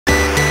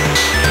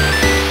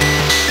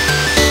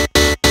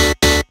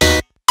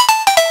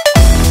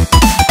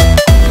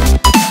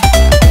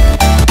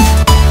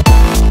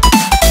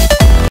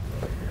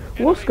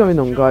going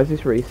on, guys?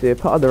 It's Rhys here,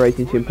 part of the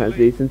Racing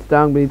Chimpanzees, and today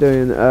I'm going to be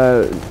doing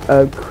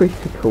a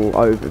critical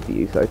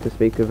overview, so to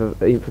speak,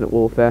 of Infinite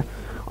Warfare.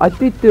 I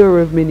did do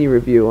a mini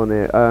review on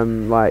it,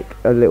 like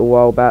a little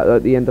while back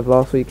at the end of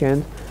last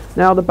weekend.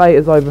 Now the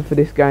beta's over for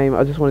this game.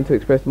 I just wanted to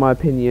express my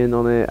opinion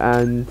on it,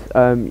 and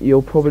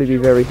you'll probably be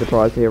very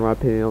surprised to hear my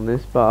opinion on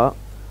this, but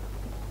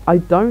I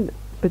don't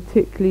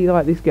particularly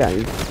like this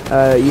game.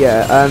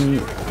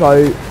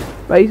 So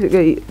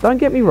basically, don't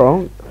get me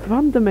wrong,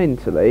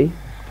 fundamentally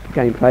the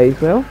game plays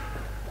well.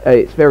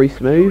 It's very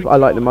smooth. I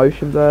like the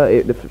motion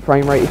blur. The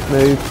frame rate is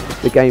smooth.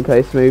 The gameplay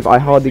is smooth. I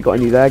hardly got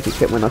any lag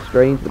except when I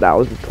streamed, but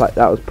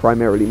that was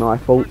primarily my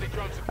fault.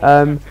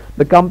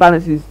 The gun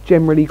balance is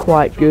generally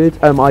quite good.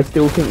 I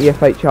still think the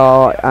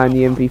FHR and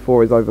the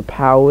MV4 is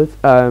overpowered.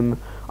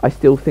 I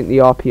still think the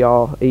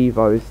RPR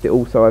Evo is still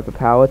also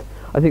overpowered.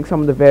 I think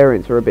some of the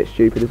variants are a bit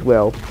stupid as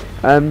well.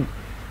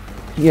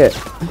 Yeah,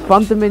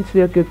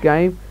 fundamentally a good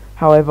game.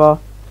 However,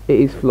 it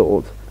is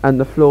flawed, and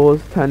the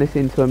flaws turn this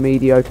into a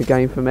mediocre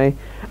game for me.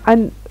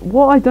 And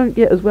what I don't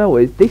get as well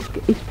is this.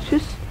 It's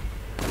just,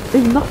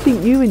 there's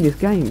nothing new in this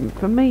game.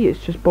 For me, it's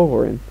just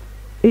boring.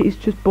 It is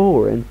just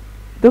boring.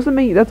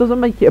 That doesn't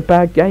make it a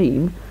bad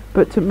game,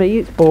 but to me,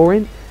 it's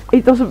boring.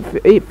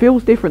 It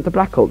feels different to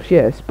Black Ops,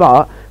 yes,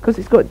 but because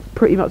it's got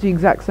pretty much the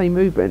exact same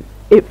movement,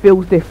 it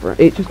feels different.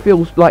 It just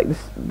feels like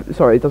this.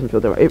 Sorry, it doesn't feel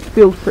different. It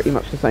feels pretty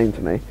much the same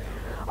to me.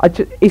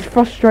 It's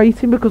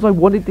frustrating because I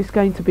wanted this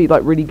game to be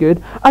like really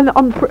good, and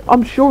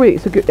I'm sure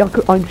it's a good.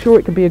 I'm sure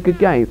it can be a good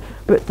game,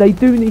 but they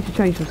do need to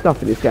change some stuff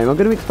in this game. I'm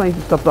going to explain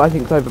some stuff that I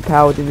think is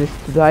overpowered in this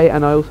today,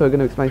 and I also going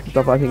to explain some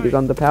stuff I think is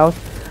underpowered.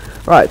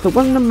 Right. So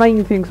one of the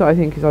main things that I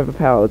think is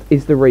overpowered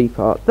is the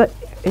Reaper. The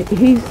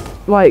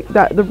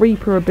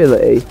Reaper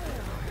ability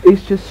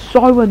is just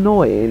so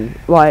annoying,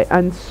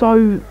 and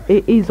so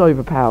it is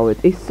overpowered.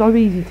 It's so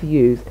easy to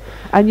use,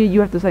 and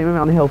you have the same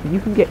amount of health, and you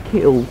can get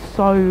killed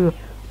so.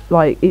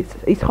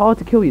 It's hard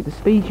to kill you. The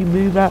speed you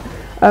move at.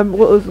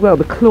 What as well?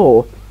 The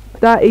claw.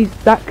 It is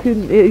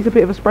a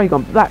bit of a spray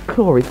gun. But that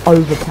claw is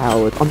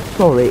overpowered. I'm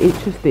sorry, it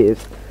just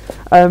is.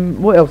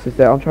 What else is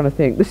there? I'm trying to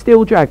think. The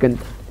Steel Dragon,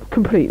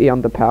 completely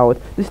underpowered.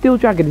 The Steel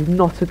Dragon is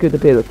not a good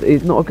ability.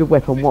 It's not a good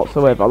weapon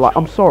whatsoever.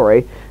 I'm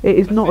sorry, it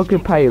is not a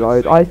good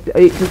payload.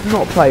 It does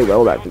not play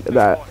well.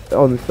 That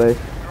honestly.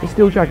 The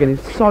Steel Dragon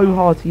is so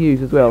hard to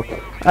use as well.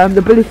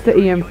 The Ballista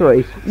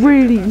EM3,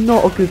 really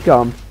not a good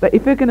gun. But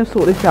if they're going to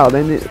sort this out,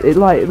 then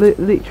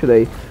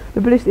literally,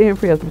 the Ballista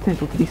EM3 has the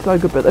potential to be so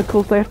good. But of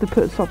course, they have to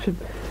put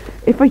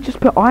if they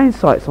just put iron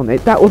sights on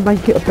it, that would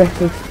make it a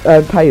better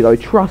payload.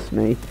 Trust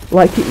me,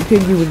 it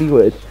genuinely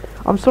would.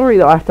 I'm sorry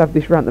that I have to have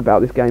this rant about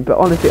this game, but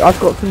honestly, I've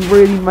got some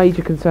really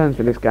major concerns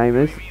for this game.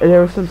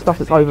 There are some stuff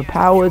that's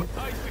overpowered,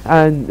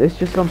 and there's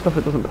just some stuff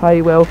that doesn't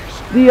play well.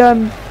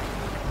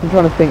 I'm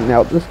trying to think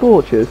now. The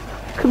Scorchers,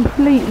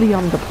 completely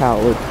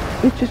underpowered.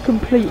 It's just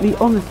completely,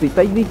 honestly,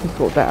 they need to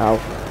sort that out.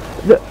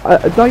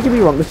 Don't get me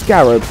wrong, the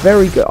Scarab,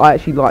 very good. I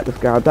actually like the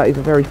Scarab. That is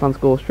a very fun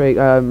score streak.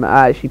 It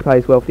actually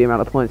plays well for the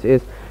amount of points it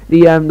is.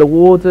 The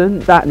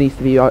Warden, that needs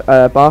to be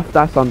buffed.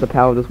 That's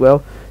underpowered as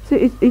well. So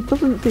it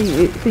doesn't seem.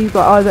 It seems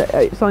like either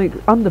it's something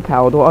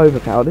underpowered or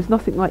overpowered. There's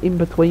nothing like in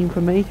between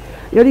for me.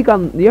 The only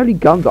guns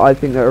that I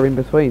think that are in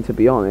between, to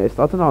be honest,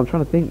 I don't know. I'm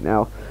trying to think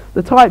now.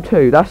 The Type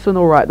 2, that's a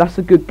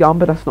good gun,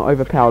 but that's not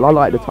overpowered. I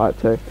like the Type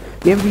 2.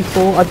 The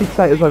MV4, I did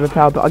say it was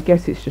overpowered, but I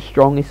guess it's just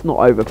strong. It's not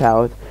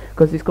overpowered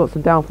because it's got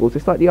some downfalls.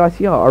 It's like the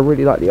ICR. I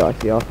really like the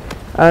ICR.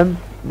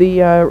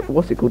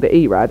 What's it called? The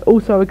ERAD,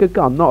 also a good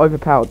gun, not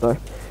overpowered though.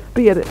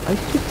 But yeah,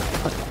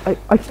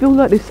 I feel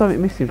like there's something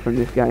missing from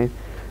this game.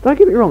 Don't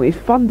get me wrong, it's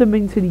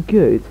fundamentally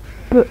good,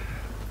 but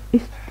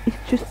it's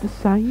just the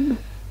same.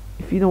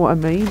 If you know what I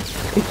mean.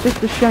 It's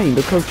just a shame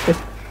because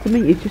to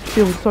me it just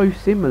feels so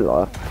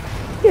similar.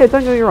 Yeah,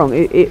 don't get me wrong,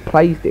 it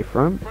plays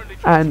different,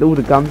 and all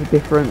the guns are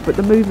different, but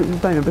the movement's the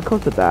same, and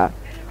because of that,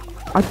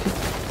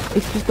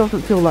 it just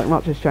doesn't feel like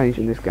much has changed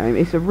in this game.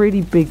 It's a really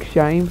big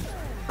shame,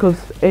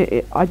 because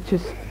there's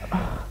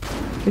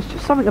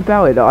just something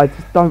about it that I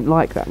just don't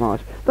like that much.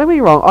 Don't get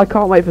me wrong, I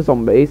can't wait for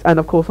zombies, and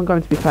of course I'm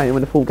going to be playing it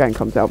when the full game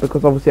comes out,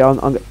 because obviously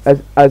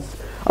as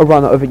a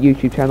runner of a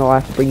YouTube channel, I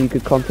have to bring you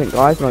good content,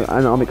 guys, and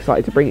I'm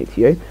excited to bring it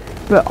to you.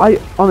 But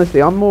honestly,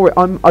 I'm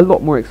a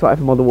lot more excited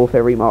for Modern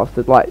Warfare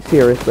Remastered.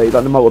 Seriously,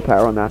 the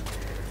multiplayer on that.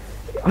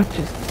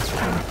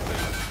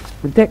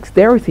 The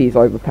dexterity is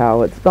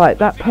overpowered.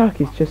 That perk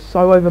is just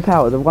so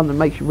overpowered. The one that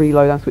makes you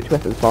reload and switch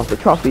weapons faster.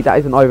 Trust me, that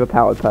is an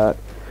overpowered perk.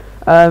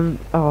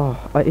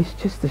 It's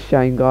just a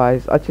shame,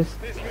 guys.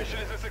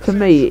 To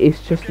me,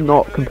 it's just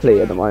not complete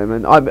at the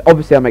moment.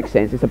 Obviously, that makes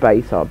sense. It's a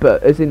beta,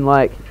 but as in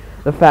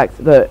the fact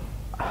that.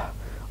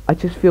 I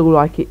just feel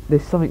like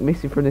there's something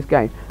missing from this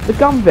game. The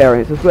gun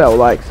variants as well,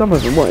 some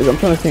of them. I'm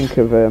trying to think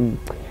of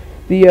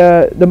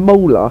the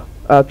Mauler.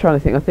 I'm trying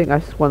to think. I think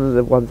that's one of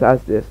the ones that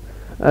has this.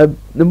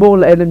 The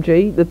Mauler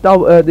LMG, the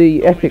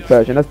epic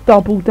version, has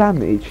double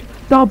damage.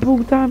 Double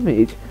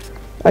damage.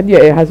 And yeah,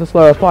 it has a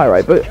slower fire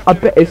rate, but I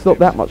bet it's not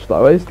that much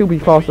slower. It'll still be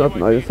faster, I don't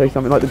know, say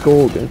something like the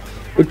Gorgon.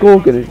 The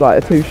Gorgon is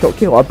like a 2-shot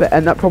kill, I bet,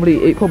 and it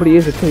probably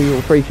is a 2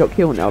 or 3-shot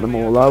kill now, the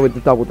Mauler, with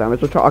the double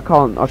damage. I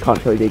can't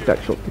tell you the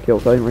exact shots to kill,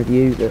 so I don't really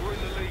use it.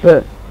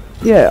 But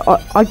yeah,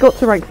 I got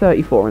to rank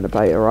 34 in the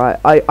beta, right?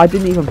 I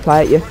didn't even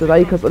play it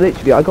yesterday, because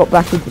literally I got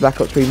back into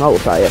Black Ops 3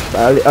 multiplayer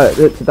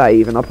yesterday, today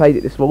even. I played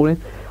it this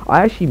morning.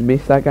 I actually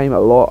missed that game a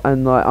lot,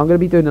 and like I'm going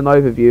to be doing an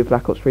overview of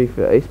Black Ops 3.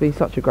 It's been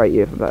such a great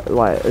year for that,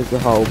 like as a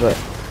whole, but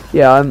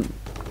yeah,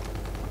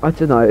 I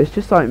don't know, it's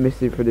just something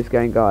missing for this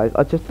game, guys.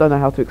 I just don't know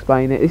how to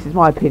explain it. This is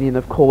my opinion,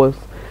 of course.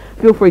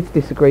 Feel free to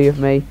disagree with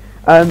me.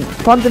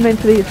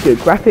 Fundamentally, it's good.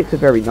 Graphics are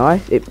very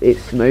nice.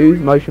 It's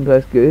smooth. Motion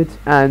blur's good,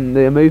 and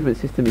the movement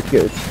system is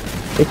good.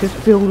 It just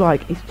feels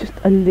like it's just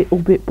a little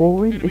bit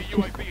boring. It's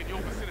just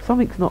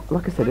something's not,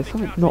 like I said, there's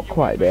something not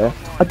quite there.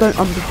 I don't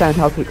understand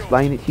how to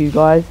explain it to you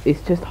guys.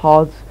 It's just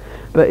hard,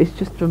 but it's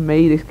just, for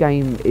me, this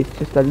game is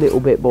just a little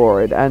bit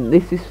boring. And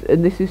this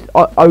is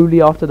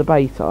only after the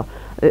beta.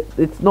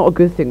 It's not a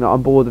good thing that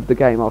I'm bored of the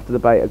game after the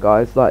beta,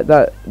 guys. Like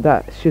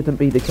that shouldn't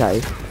be the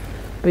case.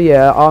 But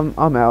yeah,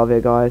 I'm out of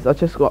here, guys. I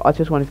just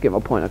wanted to get my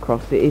point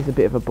across. It is a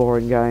bit of a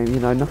boring game, you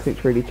know.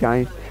 Nothing's really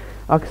changed.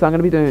 Like I said, I'm going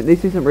to be doing,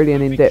 this isn't really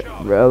an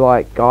in-depth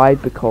like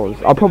guide, because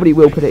I probably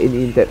will put it in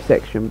the in-depth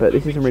section, but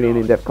this isn't really an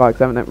in-depth guide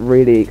because I haven't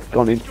really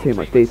gone into too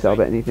much detail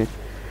about anything.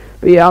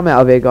 But yeah, I'm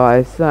out of here,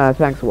 guys.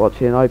 Thanks for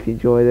watching. I hope you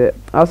enjoyed it.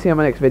 I'll see you in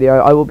my next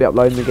video. I will be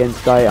uploading again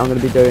today. I'm going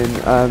to be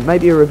doing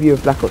maybe a review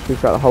of Black Ops 3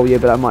 throughout the whole year,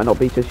 but that might not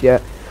be just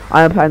yet.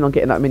 I am planning on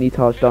getting that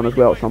mini-Taj done as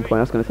well at some point.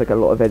 That's going to take a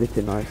lot of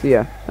editing though. So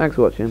yeah, thanks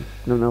for watching,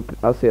 and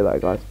I'll see you later,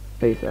 guys.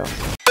 Peace out.